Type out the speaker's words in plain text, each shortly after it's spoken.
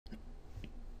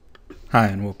Hi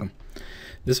and welcome.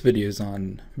 This video is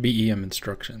on BEM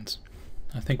instructions.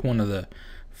 I think one of the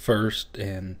first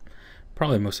and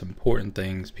probably most important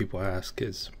things people ask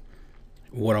is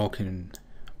what all can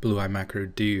Blue Eye Macro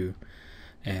do,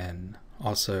 and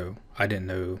also I didn't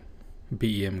know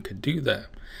BEM could do that.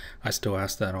 I still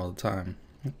ask that all the time.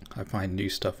 I find new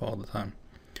stuff all the time.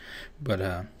 But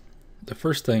the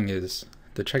first thing is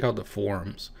to check out the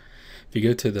forums. If you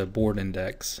go to the board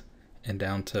index and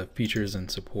down to features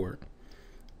and support,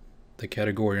 the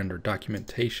category under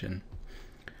documentation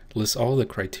lists all the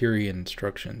criteria and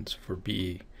instructions for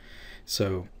BE.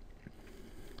 So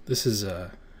this is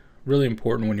really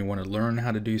important when you want to learn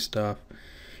how to do stuff,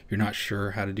 you're not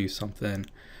sure how to do something.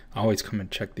 I always come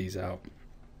and check these out.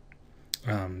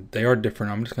 They are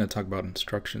different. I'm just going to talk about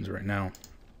instructions right now.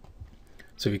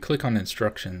 So if you click on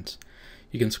instructions,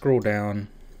 you can scroll down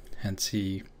and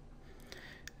see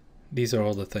these are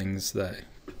all the things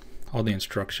all the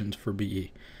instructions for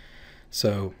BE.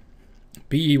 So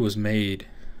BE was made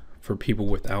for people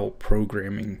without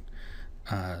programming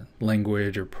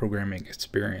language or programming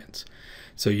experience.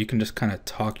 So you can just kind of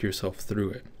talk yourself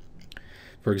through it.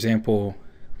 For example,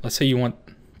 let's say you want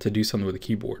to do something with a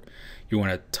keyboard. You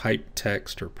want to type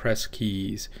text or press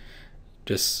keys.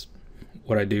 Just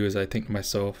what I do is I think to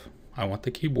myself, I want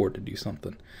the keyboard to do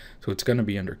something. So it's going to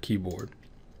be under keyboard.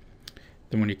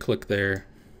 Then when you click there,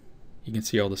 you can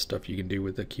see all the stuff you can do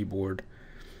with the keyboard.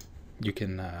 You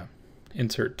can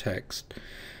insert text,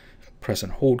 press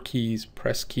and hold keys,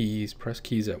 press keys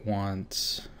at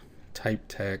once, type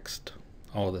text,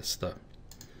 all this stuff.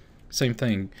 Same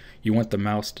thing, you want the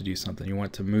mouse to do something, you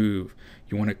want it to move,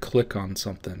 you want to click on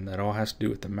something, that all has to do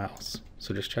with the mouse.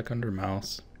 So just check under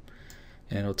mouse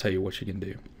and it'll tell you what you can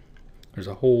do. There's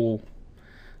a whole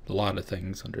lot of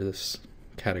things under this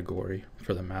category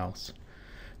for the mouse.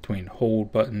 Between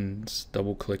hold buttons,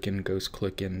 double clicking, ghost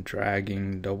clicking,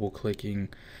 dragging, double clicking,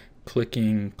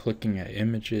 clicking at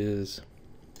images,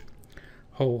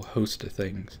 whole host of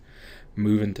things,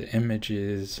 moving to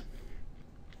images.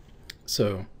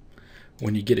 So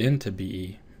when you get into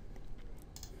BE,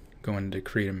 going to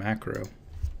create a macro,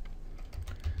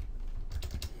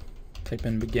 type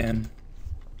in begin,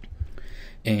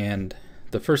 and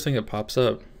the first thing that pops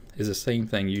up is the same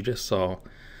thing you just saw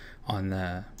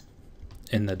on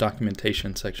in the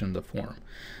documentation section of the forum.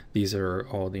 These are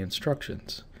all the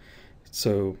instructions.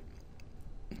 So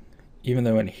even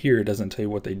though in here it doesn't tell you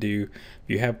what they do, if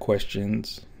you have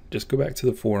questions, just go back to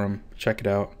the forum, check it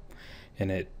out, and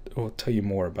it will tell you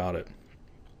more about it.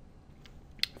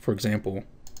 For example,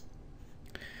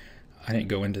 I didn't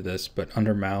go into this, but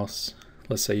under mouse,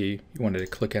 let's say you wanted to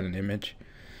click at an image.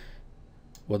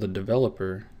 Well, the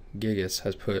developer, Gigas,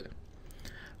 has put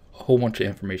a whole bunch of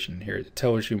information in here. It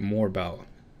tells you more about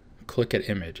click at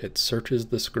image. It searches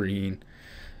the screen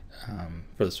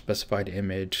for the specified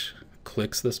image,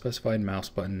 clicks the specified mouse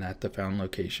button at the found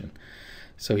location.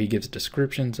 So he gives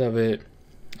descriptions of it,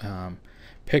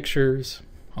 pictures,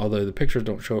 although the pictures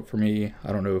don't show up for me.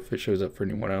 I don't know if it shows up for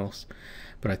anyone else,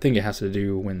 but I think it has to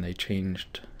do when they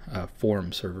changed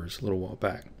forum servers a little while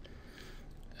back.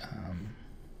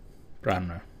 But I don't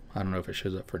know. I don't know if it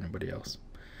shows up for anybody else.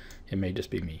 It may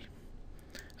just be me.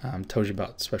 Tells you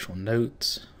about special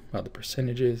notes, about the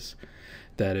percentages,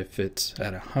 that if it's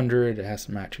at 100 it has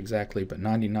to match exactly, but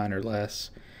 99 or less,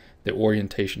 the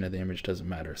orientation of the image doesn't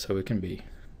matter. So it can be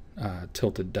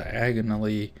tilted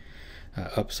diagonally,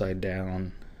 upside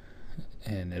down,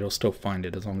 and it'll still find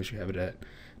it as long as you have it at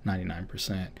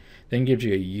 99%. Then gives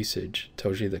you a usage,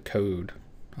 tells you the code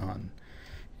on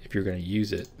if you're going to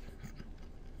use it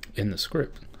in the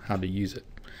script, how to use it.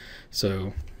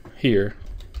 So here,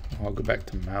 I'll go back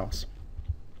to mouse.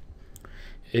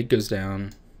 It goes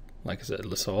down, like I said,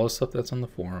 lists all the stuff that's on the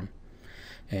forum,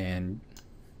 and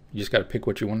you just got to pick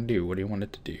what you want to do. What do you want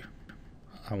it to do?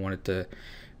 I want it to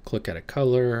click at a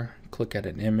color, click at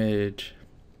an image,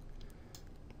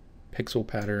 pixel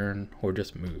pattern, or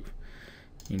just move.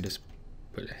 You can just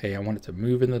put, hey, I want it to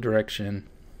move in the direction.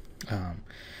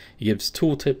 He gives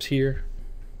tooltips here.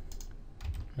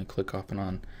 I click off and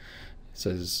on. It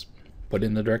says put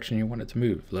in the direction you want it to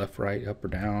move, left, right, up or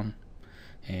down,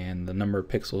 and the number of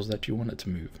pixels that you want it to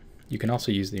move. You can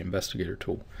also use the investigator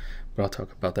tool, but I'll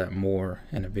talk about that more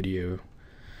in a video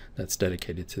that's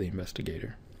dedicated to the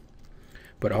investigator.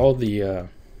 But all the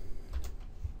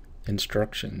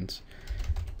instructions,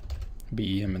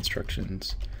 BEM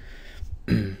instructions,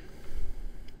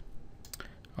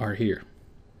 are here.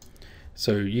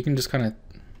 So you can just kind of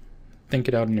think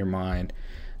it out in your mind.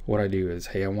 What I do is,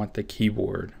 hey, I want the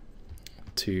keyboard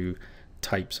to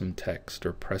type some text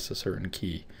or press a certain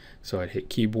key. So I'd hit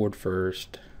keyboard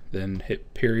first, then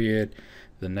hit period.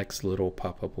 The next little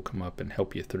pop-up will come up and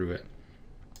help you through it.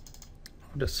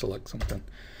 I'll just select something.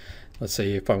 Let's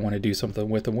say if I want to do something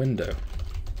with a window.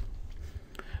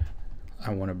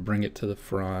 I want to bring it to the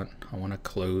front. I want to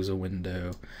close a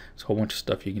window. There's a whole bunch of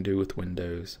stuff you can do with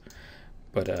windows.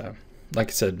 But like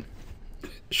I said, it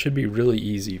should be really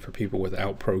easy for people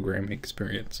without programming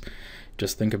experience.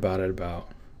 Just think about it about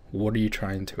what are you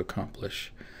trying to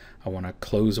accomplish. I want to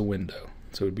close a window,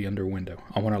 so it would be under window.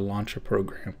 I want to launch a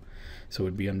program, so it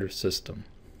would be under system.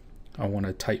 I want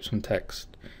to type some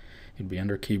text, it'd be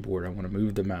under keyboard. I want to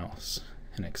move the mouse,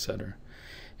 and etc.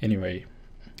 Anyway,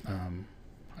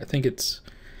 I think it's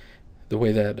the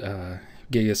way that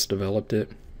Gigas developed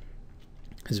it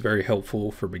is very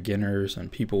helpful for beginners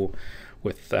and people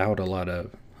without a lot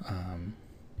of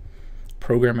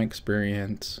programming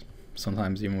experience,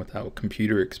 sometimes even without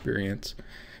computer experience,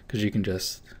 because you can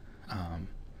just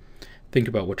think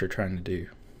about what you're trying to do.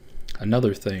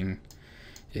 Another thing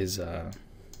is you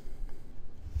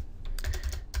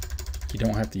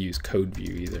don't have to use code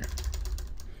view either.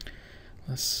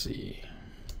 Let's see.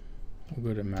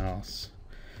 We'll go to mouse,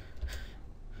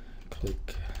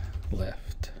 click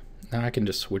left. Now I can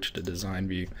just switch to design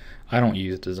view. I don't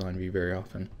use design view very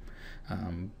often,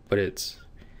 but it's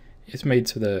made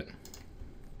so that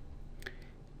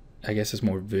I guess it's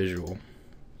more visual.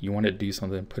 You want to do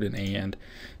something, put an and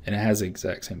it has the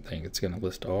exact same thing. It's going to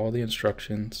list all the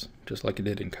instructions just like it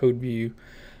did in code view,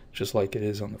 just like it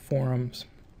is on the forums.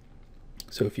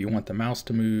 So if you want the mouse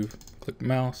to move, click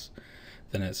mouse,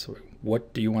 then it's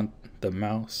what do you want the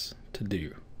mouse to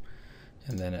do,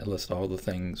 and then it lists all the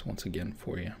things once again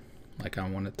for you. Like I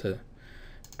want it to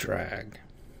drag,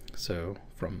 so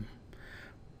from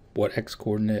what x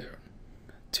coordinate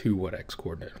to what x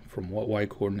coordinate, from what y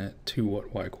coordinate to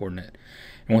what y coordinate.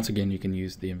 And once again, you can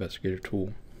use the investigator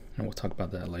tool, and we'll talk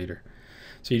about that later.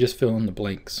 So you just fill in the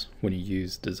blanks when you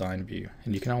use design view,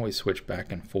 and you can always switch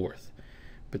back and forth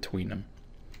between them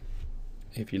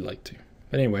if you'd like to.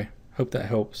 But anyway, hope that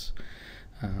helps.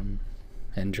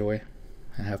 Enjoy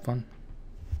and have fun.